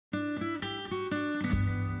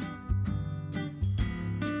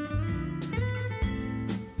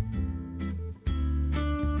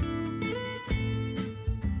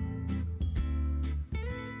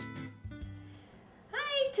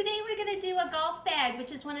going to do a golf bag,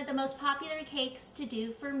 which is one of the most popular cakes to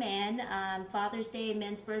do for men. Father's Day,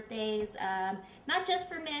 men's birthdays, not just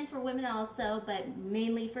for men, for women also, but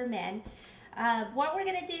mainly for men. What we're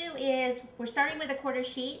going to do is we're starting with a quarter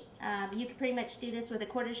sheet. You can pretty much do this with a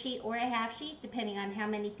quarter sheet or a half sheet, depending on how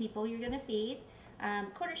many people you're going to feed.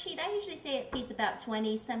 Quarter sheet, I usually say it feeds about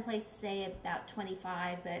 20. Some places say about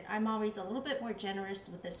 25, but I'm always a little bit more generous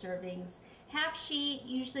with the servings. Half sheet,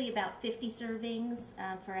 usually about 50 servings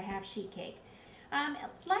for a half sheet cake. A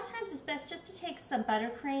lot of times it's best just to take some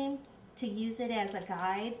buttercream to use it as a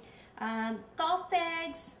guide. Golf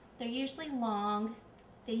bags, they're usually long.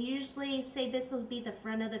 They usually say this will be the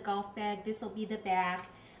front of the golf bag, this will be the back.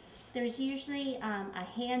 There's usually a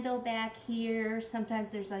handle back here.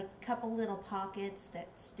 Sometimes there's like a couple little pockets that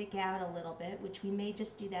stick out a little bit, which we may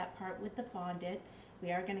just do that part with the fondant.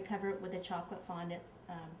 We are going to cover it with a chocolate fondant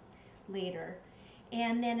later.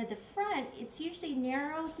 And then at the front, it's usually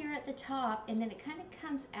narrow here at the top, and then it kind of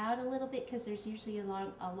comes out a little bit because there's usually a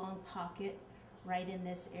long pocket right in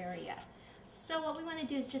this area. So what we want to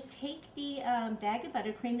do is just take the bag of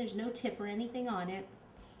buttercream. There's no tip or anything on it.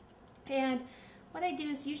 And what I do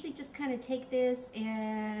is usually just kind of take this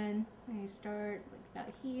and I start like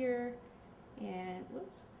about here and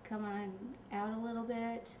whoops, come on out a little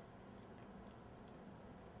bit.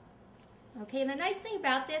 Okay, and the nice thing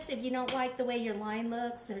about this, if you don't like the way your line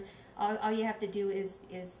looks, or all you have to do is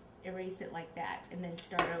erase it like that and then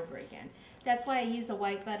start over again. That's why I use a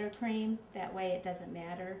white buttercream. That way it doesn't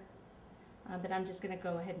matter. But I'm just going to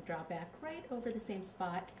go ahead and draw back right over the same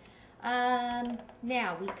spot.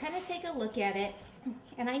 Now we kind of take a look at it,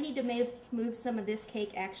 and I need to move some of this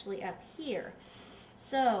cake actually up here.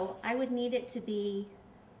 So I would need it to be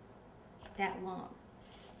that long.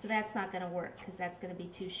 So that's not going to work because that's going to be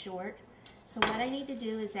too short. So what I need to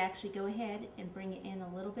do is actually go ahead and bring it in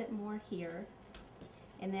a little bit more here.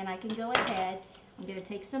 And then I can go ahead, I'm going to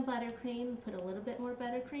take some buttercream and put a little bit more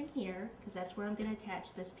buttercream here because that's where I'm going to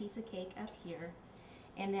attach this piece of cake up here.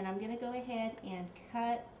 And then I'm going to go ahead and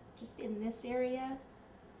cut just in this area,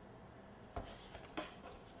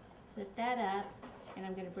 lift that up, and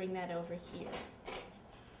I'm going to bring that over here.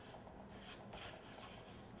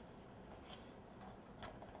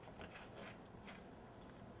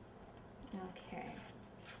 Okay.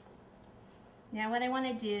 Now what I want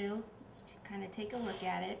to do is to kind of take a look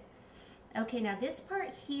at it. Okay, now this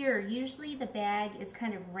part here, usually the bag is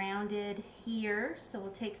kind of rounded here, so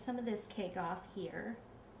we'll take some of this cake off here.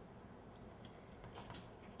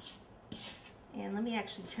 And let me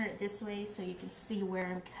actually turn it this way so you can see where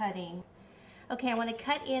I'm cutting. Okay, I want to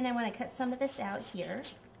cut in, I want to cut some of this out here.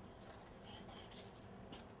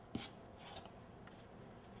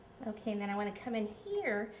 Okay, and then I want to come in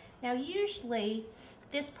here. Now usually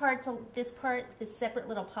this separate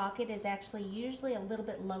little pocket is actually usually a little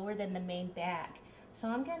bit lower than the main bag. So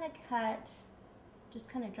I'm going to cut, just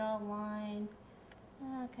kind of draw a line,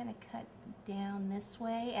 kind of cut down this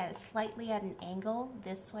way, slightly at an angle,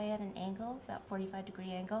 this way at an angle, about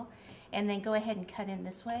 45-degree angle, and then go ahead and cut in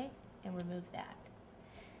this way and remove that.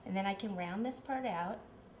 And then I can round this part out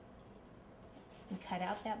and cut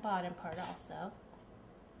out that bottom part also.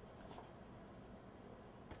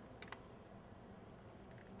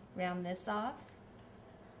 Round this off.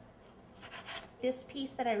 This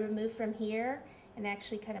piece that I removed from here, and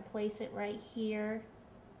actually kind of place it right here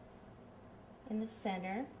in the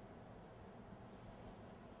center.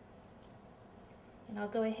 And I'll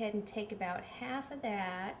go ahead and take about half of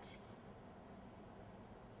that.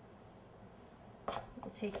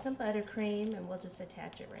 We'll take some buttercream and we'll just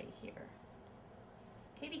attach it right here.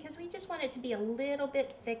 Okay, because we just want it to be a little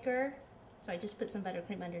bit thicker, so I just put some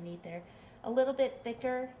buttercream underneath there. A little bit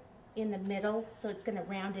thicker in the middle, so it's going to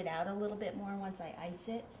round it out a little bit more once I ice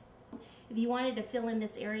it. If you wanted to fill in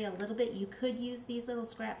this area a little bit, you could use these little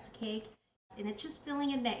scraps of cake, and it's just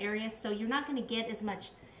filling in that area, so you're not going to get as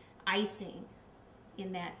much icing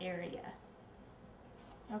in that area.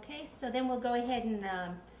 Okay, so then we'll go ahead and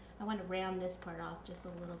I want to round this part off just a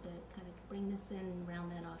little bit, kind of bring this in and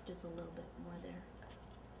round that off just a little bit more there.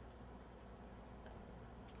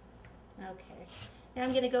 Okay, now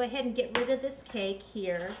I'm going to go ahead and get rid of this cake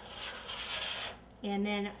here. And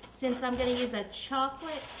then since I'm going to use a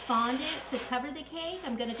chocolate fondant to cover the cake,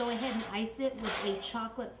 I'm going to go ahead and ice it with a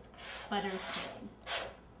chocolate buttercream.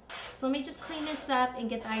 So let me just clean this up and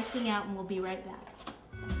get the icing out, and we'll be right back.